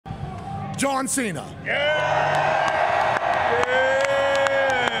John Cena. Yeah!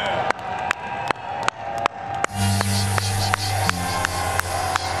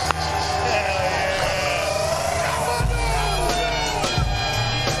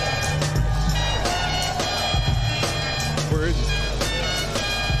 Where is it?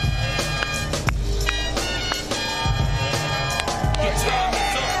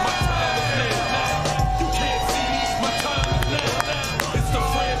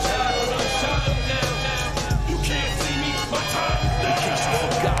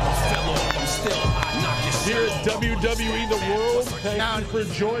 Here at WWE The World, thank you for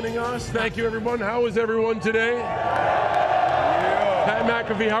joining us. Thank you, everyone. How is everyone today? Pat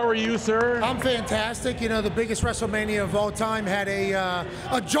McAfee, how are you, sir? I'm fantastic. You know, the biggest WrestleMania of all time had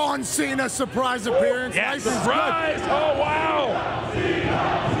a John Cena surprise appearance. Yeah, Nice and Surprise! Oh, wow!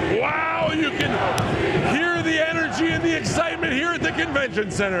 Wow, you can hear the energy and the excitement here at the Convention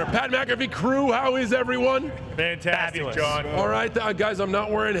Center. Pat McAfee crew, how is everyone? Fantastic, John. All right, guys, I'm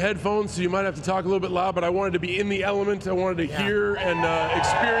not wearing headphones, so you might have to talk a little bit loud, but I wanted to be in the element. I wanted to hear and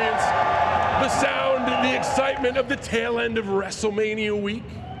experience the sound and the excitement of the tail end of WrestleMania week.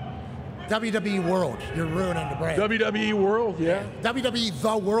 WWE World. You're ruining the brand. WWE World, yeah. WWE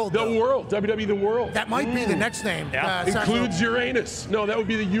The World. The World. WWE The World. That might be the next name. Yeah. Includes Uranus. No, that would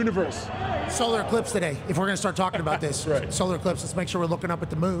be the universe. Solar eclipse today, if we're going to start talking about this. Right. Solar eclipse, let's make sure we're looking up at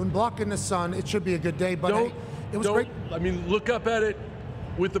the moon, blocking the sun. It should be a good day, but hey, it was great. I mean, look up at it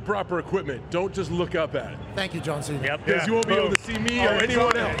with the proper equipment. Don't just look up at it. Thank you, John Cena. Yep. Because you won't be able to see me or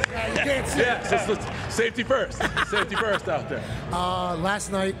anyone else. You can't see Yes, let's safety first. Safety first out there. Last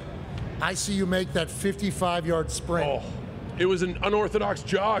night, I see you make that 55-yard sprint. Oh, it was an unorthodox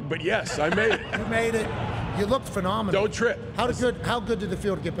jog, but yes, I made it. You made it. You looked phenomenal. Don't trip. How good did it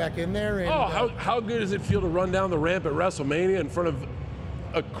feel to get back in there? And, How good does it feel to run down the ramp at WrestleMania in front of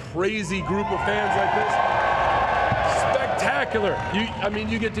a crazy group of fans like this? Spectacular. I mean,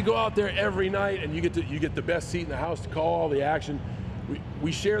 you get to go out there every night, and you get the best seat in the house to call all the action.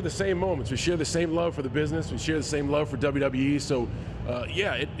 We share the same moments. We share the same love for the business. We share the same love for WWE. So,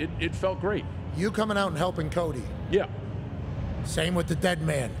 yeah, it felt great. You coming out and helping Cody. Yeah. Same with the dead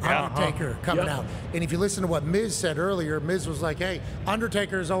man, Undertaker, coming out. And if you listen to what Miz said earlier, Miz was like, hey,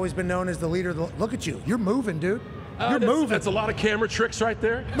 Undertaker has always been known as the leader. Look at you. You're moving, dude. You're moving. That's a lot of camera tricks right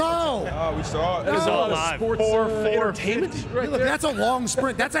there. No. Oh, we saw it. That's a lot of sports entertainment right Look, there. that's a long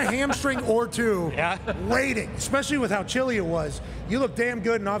sprint. That's a hamstring or two waiting, especially with how chilly it was. You look damn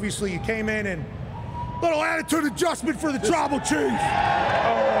good, and obviously you came in and little attitude adjustment for the Tribal Chief.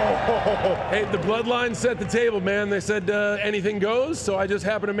 Hey, the Bloodline set the table, man. They said anything goes, so I just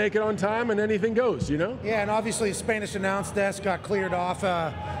happened to make it on time, and anything goes, you know? Yeah, and obviously the Spanish announce desk got cleared off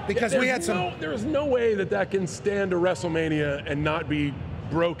because we had some... There's no way that can stand a WrestleMania and not be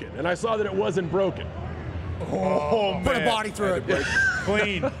broken, and I saw that it wasn't broken. Oh, man. Put a body through it.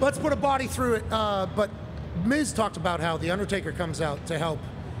 Clean. Let's put a body through it. But Miz talked about how the Undertaker comes out to help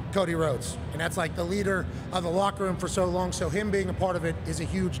Cody Rhodes, and that's like the leader of the locker room for so long, so him being a part of it is a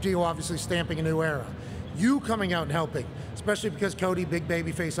huge deal, obviously stamping a new era. You coming out and helping, especially because Cody, big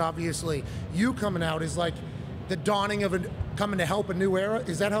baby face, obviously, you coming out is like the dawning of coming to help a new era.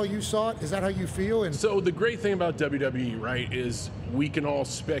 Is that how you saw it? Is that how you feel? And so the great thing about WWE, right, is we can all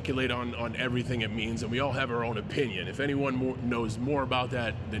speculate on everything it means, and we all have our own opinion. If anyone knows more about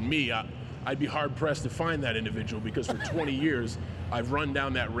that than me, I'd be hard-pressed to find that individual, because for 20 years, I've run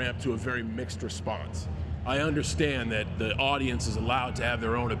down that ramp to a very mixed response. I understand that the audience is allowed to have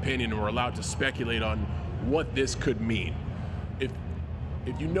their own opinion, and we're allowed to speculate on what this could mean. If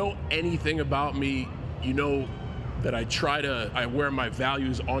you know anything about me, you know that I wear my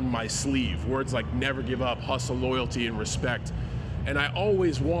values on my sleeve. Words like never give up, hustle, loyalty, and respect. And I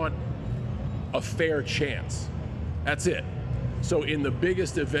always want a fair chance. That's it. So in the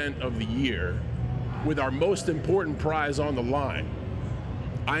biggest event of the year, with our most important prize on the line,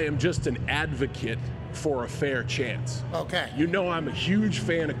 I am just an advocate for a fair chance. Okay. You know I'm a huge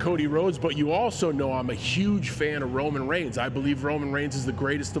fan of Cody Rhodes, but you also know I'm a huge fan of Roman Reigns. I believe Roman Reigns is the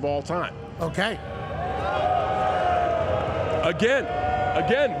greatest of all time. Okay.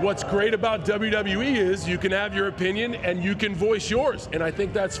 Again, what's great about WWE is you can have your opinion and you can voice yours, and I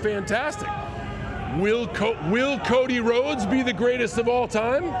think that's fantastic. Will Cody Rhodes be the greatest of all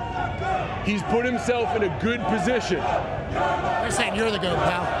time? He's put himself in a good position. They're saying you're the GOAT,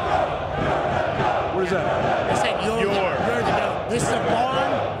 pal. What is that? They're saying you're the GOAT. This is a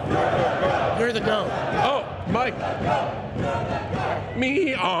barn. You're the GOAT. Oh, Mike.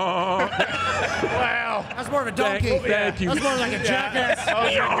 Me. Wow. That's more of a donkey. Thank you. That's more like a jackass.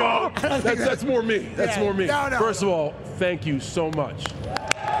 That's more me. That's more me. No. First of all, thank you so much.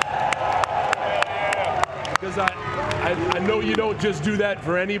 Because I know you don't just do that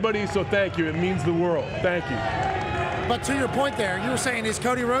for anybody, so thank you. It means the world. Thank you. But to your point there, you were saying, is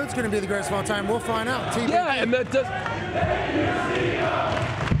Cody Rhodes going to be the greatest of all time? We'll find out. TV. Yeah, and that does.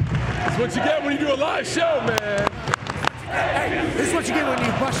 That's what you get when you do a live show, man. Hey, this is what you get when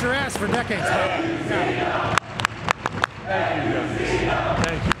you bust your ass for decades, man. Thank you, guys.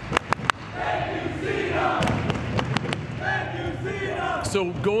 Thank you.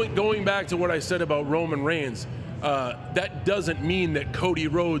 So going back to what I said about Roman Reigns, that doesn't mean that Cody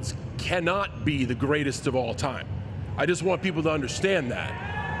Rhodes cannot be the greatest of all time. I just want people to understand that.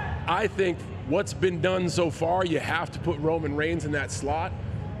 I think what's been done so far, you have to put Roman Reigns in that slot.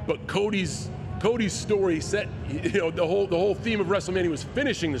 But Cody's story set, the whole theme of WrestleMania was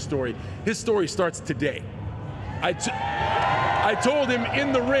finishing the story. His story starts today. I told him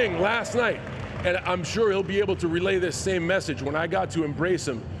in the ring last night, and I'm sure he'll be able to relay this same message. When I got to embrace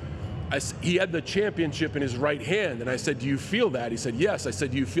him, he had the championship in his right hand, and I said, "Do you feel that?" He said, "Yes." I said,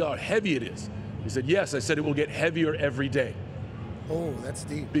 "Do you feel how heavy it is?" He said, "Yes." I said, "It will get heavier every day." Oh, that's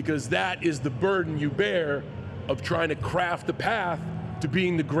deep. Because that is the burden you bear of trying to craft the path to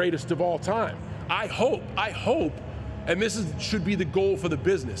being the greatest of all time. I hope, and this should be the goal for the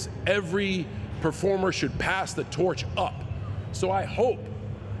business. Every performer should pass the torch up. So I hope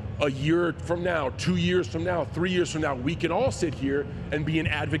a year from now, 2 years from now, 3 years from now, we can all sit here and be an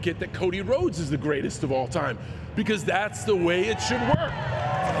advocate that Cody Rhodes is the greatest of all time, because that's the way it should work.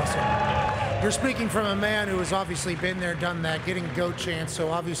 Awesome. You're speaking from a man who has obviously been there, done that, getting GOAT chants, so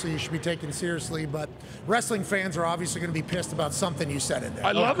obviously you should be taken seriously, but wrestling fans are obviously going to be pissed about something you said in there.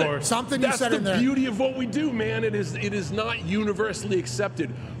 I love it. Something you said in there. That's the beauty of what we do, man. It is not universally accepted.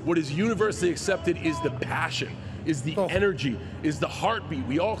 What is universally accepted is the passion, is the energy, is the heartbeat.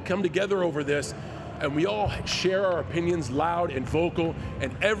 We all come together over this, and we all share our opinions loud and vocal,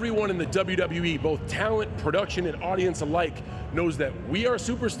 and everyone in the WWE, both talent, production, and audience alike, knows that we are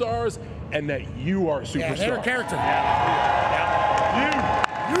superstars and that you are superstars. Yeah, they're a character.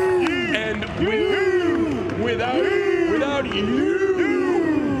 You. And without you,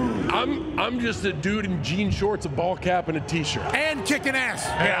 I'm just a dude in jean shorts, a ball cap, and a t-shirt. And kicking ass.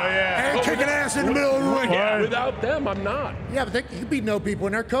 Yeah. And kicking ass in the middle of the ring. Without them, I'm not. Yeah, but you beat no people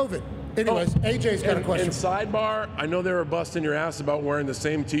in their COVID. Anyways, AJ's got a question. And sidebar, I know they were busting your ass about wearing the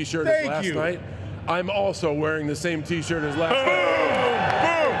same t-shirt as last night. I'm also wearing the same t-shirt as last night.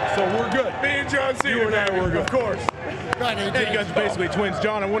 So we're good. Me and John Cena. You and I were good. Of course. Hey, you guys are basically twins.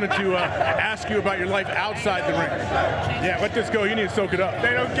 John, I wanted to ask you about your life outside the ring. Yeah, let this go. You need to soak it up.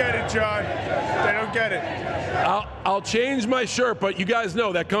 They don't get it, John. They don't get it. I'll change my shirt, but you guys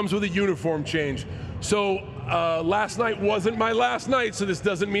know that comes with a uniform change. So last night wasn't my last night, so this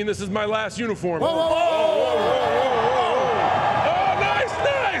doesn't mean this is my last uniform. Whoa.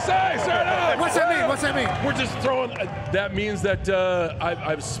 What's that mean? We're just throwing. That means that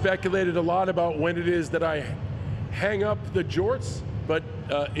I've speculated a lot about when it is that I hang up the jorts, but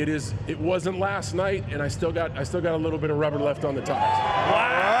it wasn't last night, and I still got a little bit of rubber left on the tires.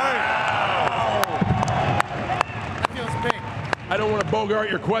 That feels big. I don't want to bogart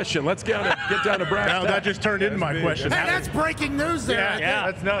your question. Let's get down to brass tacks. That just turned into my question. Hey, that's breaking news there. Yeah,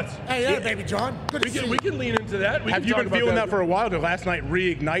 that's nuts. Hey, baby John. Good to see you. We can lean into that. Have you been feeling that for a while? Did last night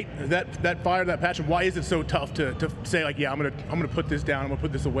reignite that fire, that passion? Why is it so tough to say, like, yeah, I'm gonna put this down, I'm gonna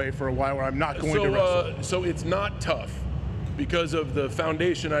put this away for a while, or I'm not going to wrestle? So it's not tough because of the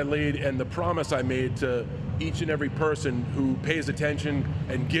foundation I laid and the promise I made to each and every person who pays attention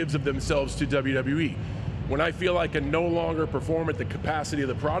and gives of themselves to WWE. When I feel I can no longer perform at the capacity of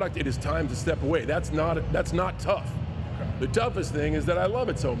the product, it is time to step away. That's not tough. Okay. The toughest thing is that I love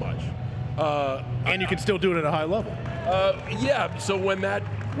it so much. And you can still do it at a high level. Yeah. So when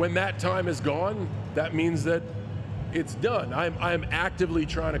that time is gone, that means that it's done. I'm actively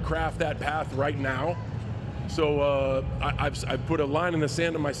trying to craft that path right now. So I've put a line in the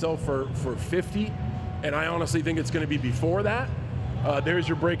sand on myself for 50, and I honestly think it's going to be before that. There's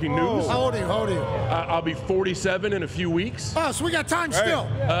your breaking news. How old are you? I'll be 47 in a few weeks. Oh, so we got time still.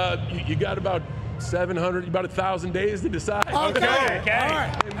 You got about 700, about 1,000 days to decide. Okay. All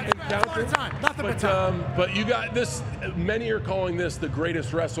right. Nothing but time. But you got this. Many are calling this the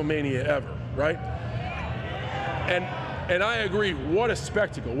greatest WrestleMania ever, right? And I agree. What a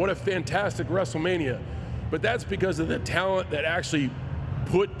spectacle! What a fantastic WrestleMania! But that's because of the talent that actually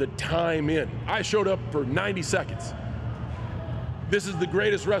put the time in. I showed up for 90 seconds. This is the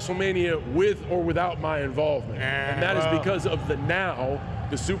greatest WrestleMania with or without my involvement. And that is because of the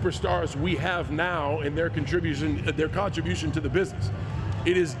superstars we have now and their contribution to the business.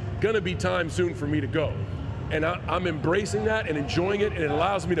 It is gonna be time soon for me to go. And I'm embracing that and enjoying it, and it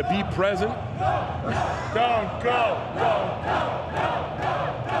allows me to be present. Don't go.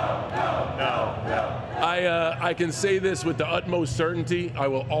 I can say this with the utmost certainty. I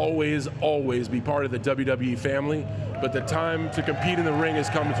will always, always be part of the WWE family, but the time to compete in the ring is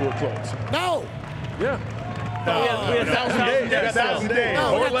coming to a close. No! Yeah. We had 1,000 days. Yeah, 1,000 days.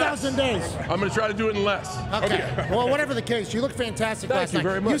 No, we Or got less. 1,000 days. I'm going to try to do it in less. Okay. Well, whatever the case, you look fantastic Thank last you night.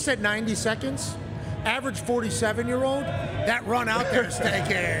 very much. You said 90 seconds. Average 47-year-old. That run out there is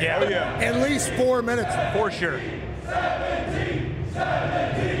taking at least 4 minutes. For sure. 17.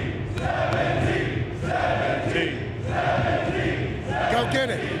 Go get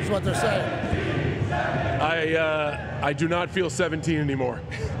it, is what they're saying. I do not feel 17 anymore.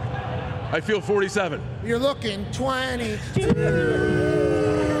 I feel 47. You're looking 20.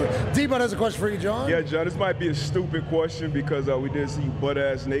 D-Bud has a question for you, John. Yeah, John, this might be a stupid question because we did see you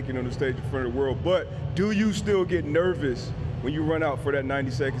butt-ass naked on the stage in front of the world, but do you still get nervous when you run out for that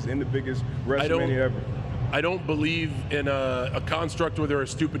 90 seconds in the biggest WrestleMania ever? I don't believe in a construct where there are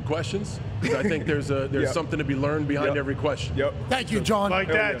stupid questions. I think there's something to be learned behind every question. Yep. Thank you, John. Like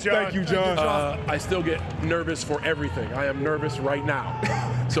that, John. Thank you, John. I still get nervous for everything. I am nervous right now.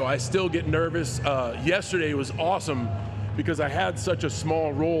 So I still get nervous. Yesterday was awesome because I had such a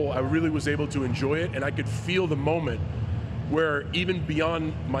small role. I really was able to enjoy it, and I could feel the moment where even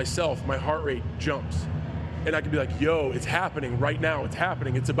beyond myself, my heart rate jumps. And I could be like, yo, it's happening right now. It's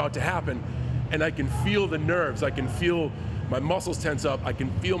happening. It's about to happen. And I can feel the nerves. I can feel my muscles tense up. I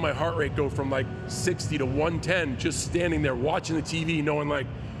can feel my heart rate go from like 60 to 110 just standing there watching the TV knowing like,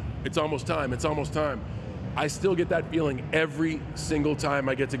 it's almost time, it's almost time. I still get that feeling every single time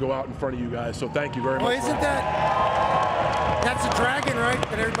I get to go out in front of you guys, so thank you very much. Well, isn't that's a dragon, right,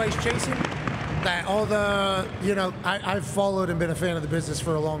 that everybody's chasing? That all the, I've followed and been a fan of the business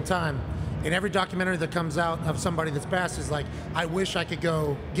for a long time. And every documentary that comes out of somebody that's passed is like, I wish I could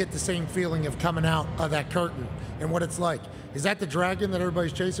go get the same feeling of coming out of that curtain and what it's like. Is that the dragon that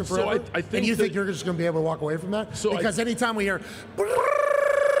everybody's chasing forever? So I think and you think you're just going to be able to walk away from that? So because anytime we hear,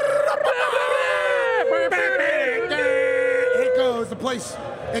 it goes, the place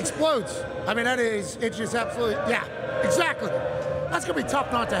explodes. I mean, it's just absolutely, yeah, exactly. That's going to be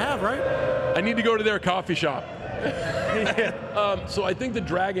tough not to have, right? I need to go to their coffee shop. So I think the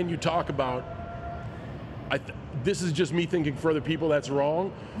dragon you talk about, this is just me thinking for other people that's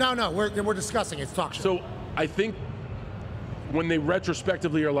wrong. No, we're discussing it. It's talk show. So I think when they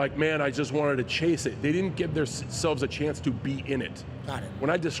retrospectively are like, man, I just wanted to chase it, they didn't give themselves a chance to be in it. Got it. When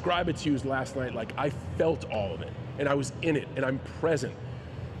I describe it to you last night, like I felt all of it, and I was in it, and I'm present.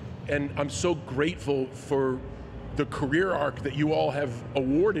 And I'm so grateful for the career arc that you all have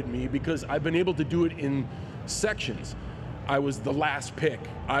awarded me because I've been able to do it in sections. I was the last pick.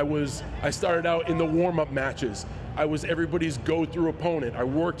 I started out in the warm-up matches. I was everybody's go-through opponent. I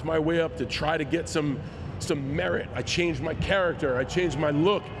worked my way up to try to get some merit. I changed my character. I changed my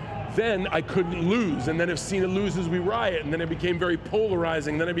look. Then I couldn't lose. And then if Cena loses, we riot. And then it became very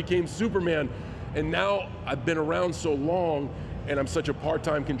polarizing. Then I became Superman. And now I've been around so long and I'm such a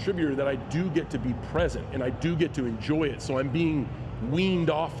part-time contributor that I do get to be present and I do get to enjoy it. So I'm being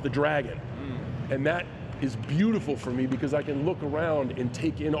weaned off the dragon. And that is beautiful for me because I can look around and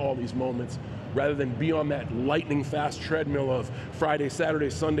take in all these moments rather than be on that lightning fast treadmill of Friday, Saturday,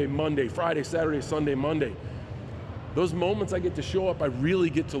 Sunday, Monday, Friday, Saturday, Sunday, Monday. Those moments I get to show up, I really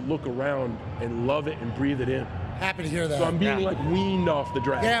get to look around and love it and breathe it in. Happy to hear that. So I'm being like weaned off the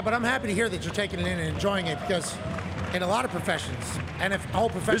dragon. Yeah, but I'm happy to hear that you're taking it in and enjoying it because in a lot of professions, and if all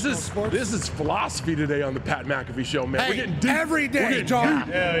professional sports. This is philosophy today on the Pat McAfee Show, man. Hey, We're getting deep. every day, John.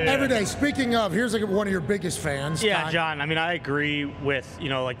 Yeah. Every day. Speaking of, here's one of your biggest fans. Yeah, Todd. John, I mean, I agree with,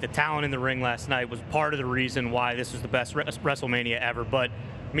 like the talent in the ring last night was part of the reason why this was the best WrestleMania ever. But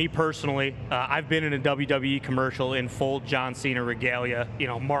me personally, I've been in a WWE commercial in full John Cena regalia,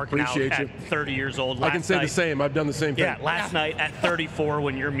 marking Appreciate out you. at 30 years old. I can say the same. I've done the same thing. Yeah, last night at 34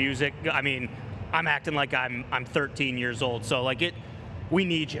 when your music, I mean, I'm acting like I'm 13 years old. So, we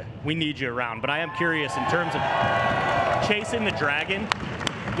need you. We need you around. But I am curious in terms of chasing the dragon.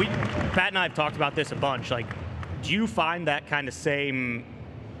 Pat and I have talked about this a bunch. Do you find that kind of same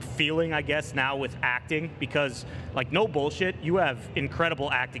feeling, I guess, now with acting? Because, no bullshit, you have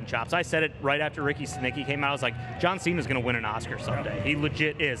incredible acting chops. I said it right after Ricky Snicki came out. I was like, John Cena's going to win an Oscar someday. He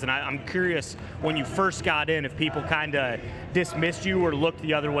legit is. And I'm curious, when you first got in, if people kind of dismissed you or looked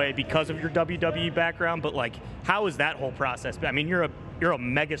the other way because of your WWE background. But, how is that whole process? I mean, you're a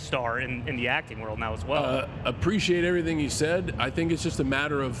megastar in the acting world now as well. Appreciate everything you said. I think it's just a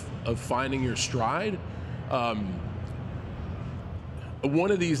matter of finding your stride.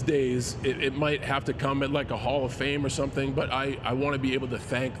 one of these days, it might have to come at like a Hall of Fame or something, but I want to be able to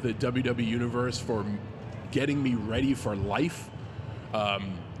thank the WWE Universe for getting me ready for life.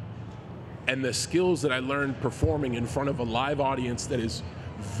 And the skills that I learned performing in front of a live audience that is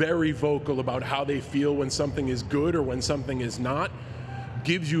very vocal about how they feel when something is good or when something is not,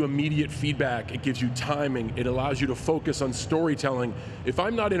 gives you immediate feedback. It gives you timing. It allows you to focus on storytelling. If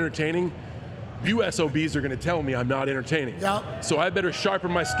I'm not entertaining, you SOBs are going to tell me I'm not entertaining. Yep. So I better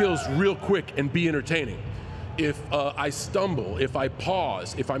sharpen my skills real quick and be entertaining. If I stumble, if I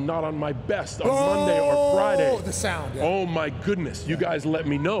pause, if I'm not on my best on Monday or Friday. The sound. Yeah. Oh my goodness, you guys let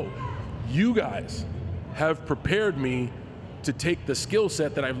me know. You guys have prepared me to take the skill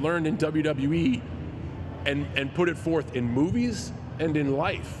set that I've learned in WWE and put it forth in movies and in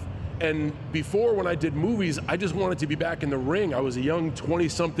life. And before, when I did movies, I just wanted to be back in the ring. I was a young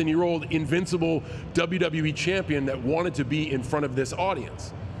 20-something-year-old invincible WWE champion that wanted to be in front of this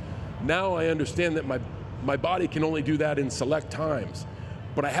audience. Now I understand that my body can only do that in select times.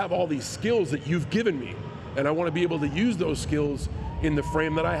 But I have all these skills that you've given me, and I want to be able to use those skills in the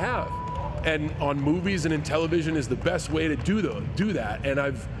frame that I have. And on movies and in television is the best way to do that. And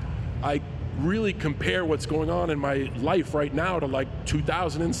I really compare what's going on in my life right now to like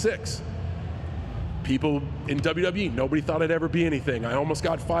 2006. People in WWE, nobody thought I'd ever be anything. I almost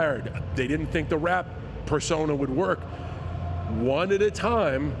got fired. They didn't think the rap persona would work. One at a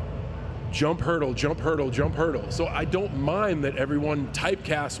time, jump hurdle, jump hurdle, jump hurdle. So I don't mind that everyone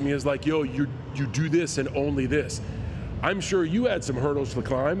typecasts me as like, yo, you do this and only this. I'm sure you had some hurdles to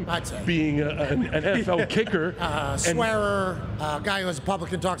climb, I'd say. Being an NFL kicker. Swearer, guy who has a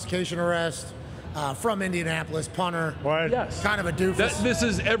public intoxication arrest, from Indianapolis, punter. Yes. Kind of a doofus. This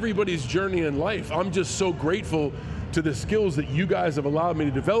is everybody's journey in life. I'm just so grateful to the skills that you guys have allowed me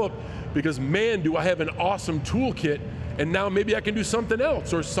to develop, because man, do I have an awesome toolkit. And now maybe I can do something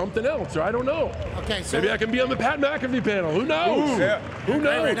else, or I don't know. Okay, so maybe I can be on the Pat McAfee panel. Who knows? Yeah. Who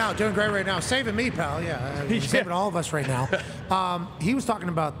knows? Doing great right now. Saving me, pal. Yeah, he's saving all of us right now. He was talking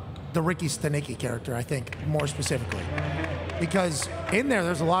about the Ricky Stenicki character, I think, more specifically. Because in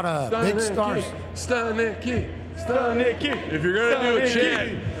there's a lot of big stars. Stenicki. If you're going to do a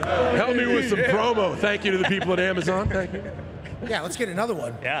chant, help me with some promo. Thank you to the people at Amazon. Thank you. Yeah, let's get another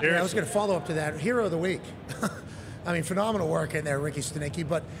one. Yeah. Let's get a follow-up to that. Hero of the Week. I mean, phenomenal work in there, Ricky Stenicki,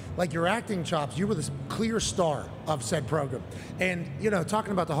 but like your acting chops, you were the clear star of said program. And, you know,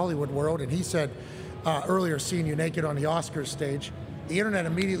 talking about the Hollywood world, and he said earlier, seeing you naked on the Oscars stage, the internet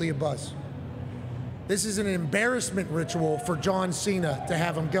immediately abuzz. This is an embarrassment ritual for John Cena to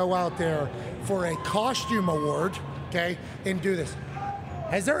have him go out there for a costume award, okay, and do this.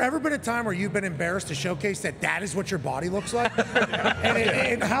 Has there ever been a time where you've been embarrassed to showcase that is what your body looks like?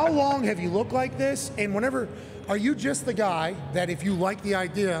 and how long have you looked like this? And whenever, are you just the guy that if you like the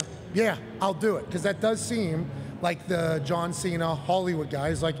idea, yeah, I'll do it? Because that does seem like the John Cena Hollywood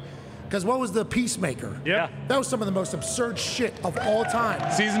guys. Like, because what was the Peacemaker? Yeah. That was some of the most absurd shit of all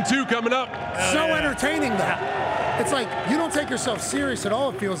time. Season 2 coming up. So entertaining, though. It's like you don't take yourself serious at all,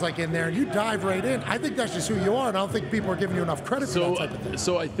 it feels like, in there, and you dive right in. I think that's just who you are, and I don't think people are giving you enough credit for that type of thing.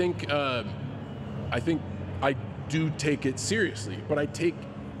 So I think I do take it seriously, but I take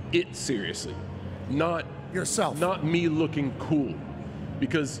it seriously, not yourself, not me looking cool.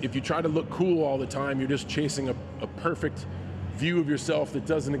 Because if you try to look cool all the time, you're just chasing a perfect view of yourself that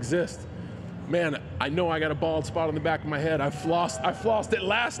doesn't exist. Man, I know I got a bald spot on the back of my head. I flossed it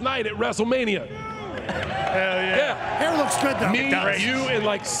last night at WrestleMania. Hell yeah. Hair looks good, though. Me, you, and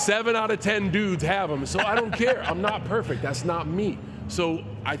like 7 out of 10 dudes have them. So I don't care. I'm not perfect. That's not me. So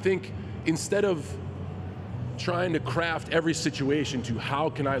I think instead of trying to craft every situation to how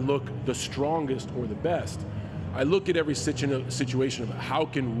can I look the strongest or the best, I look at every situation of how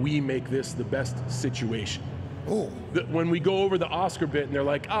can we make this the best situation. Ooh. When we go over the Oscar bit and they're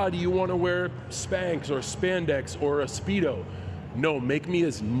like, do you want to wear Spanx or spandex or a Speedo? No, make me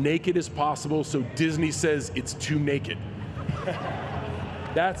as naked as possible so Disney says it's too naked.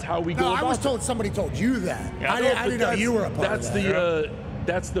 That's how we go about I was it. told somebody told you that. Yeah. I didn't know you were a part of that.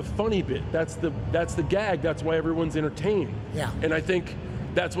 That's the funny bit. That's the gag. That's why everyone's entertained. Yeah. And I think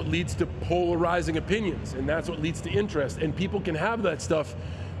that's what leads to polarizing opinions, and that's what leads to interest. And people can have that stuff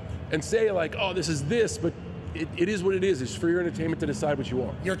and say like, oh, this is this, but it is what it is. It's for your entertainment to decide what you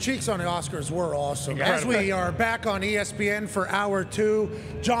want. Your cheeks on the Oscars were awesome. Incredible. As we are back on ESPN for Hour 2,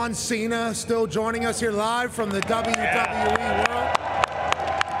 John Cena still joining us here live from the WWE world.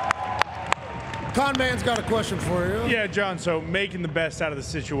 Con Man's got a question for you. Yeah, John, so making the best out of the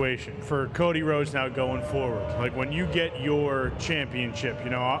situation for Cody Rhodes now going forward. Like when you get your championship,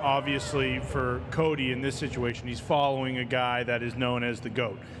 you know, obviously for Cody in this situation, he's following a guy that is known as the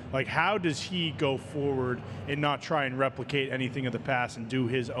GOAT. Like how does he go forward and not try and replicate anything of the past and do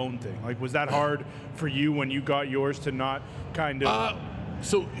his own thing? Like was that hard for you when you got yours to not kind of...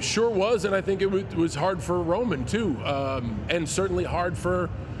 So sure was, and I think it was hard for Roman too, and certainly hard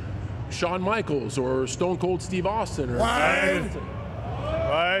for Shawn Michaels or Stone Cold Steve Austin. Or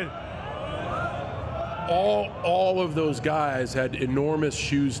all of those guys had enormous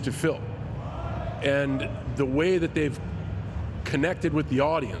shoes to fill. And the way that they've connected with the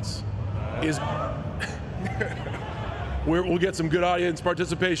audience is, we'll get some good audience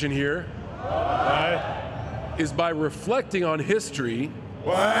participation here, is by reflecting on history,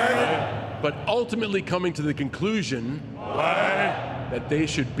 but ultimately coming to the conclusion that they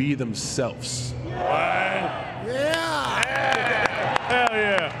should be themselves. Yeah! Hell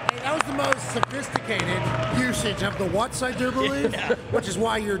yeah! Hey, that was the most sophisticated usage of the what's, I do believe, which is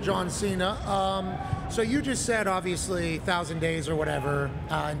why you're John Cena. So you just said, obviously, 1,000 days or whatever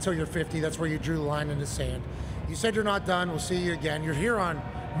until you're 50. That's where you drew the line in the sand. You said you're not done. We'll see you again. You're here on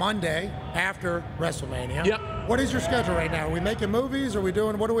Monday after WrestleMania. Yep. What is your schedule right now? Are we making movies? Are we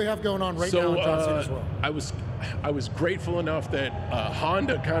doing, what do we have going on right now in John Cena's world? I was grateful enough that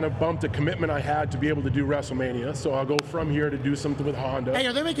Honda kind of bumped a commitment I had to be able to do WrestleMania. So I'll go from here to do something with Honda. Hey,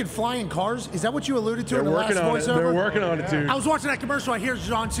 are they making flying cars? Is that what you alluded to in the last voiceover? They're working on it, dude. I was watching that commercial. I hear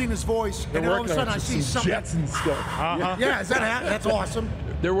John Cena's voice, and then all of a sudden I see something. Jets and stuff. Yeah, is that that's awesome.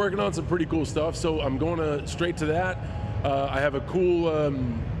 They're working on some pretty cool stuff, so I'm going straight to that. I have a cool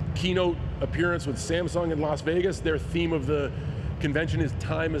keynote appearance with Samsung in Las Vegas. Their theme of the convention is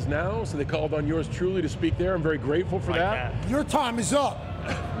Time Is Now, so they called on yours truly to speak there. I'm very grateful for that. Your time is up.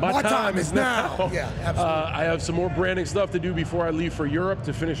 My time is now. Yeah, absolutely. I have some more branding stuff to do before I leave for Europe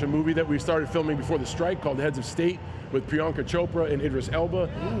to finish a movie that we started filming before the strike called Heads of State with Priyanka Chopra and Idris Elba.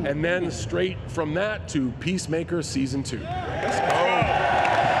 Ooh. And then straight from that to Peacemaker Season 2. Let's go.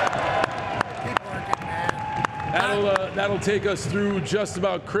 That'll take us through just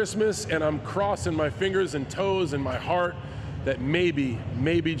about Christmas, and I'm crossing my fingers and toes and my heart that maybe,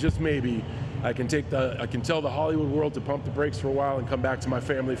 just maybe, I can tell the Hollywood world to pump the brakes for a while and come back to my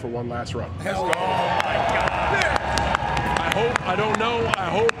family for one last run. Let's go. Oh my God. I hope, I don't know, I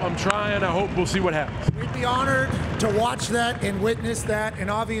hope, I'm trying, I hope we'll see what happens. We'd be honored to watch that and witness that,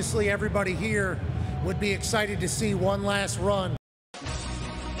 and obviously everybody here would be excited to see one last run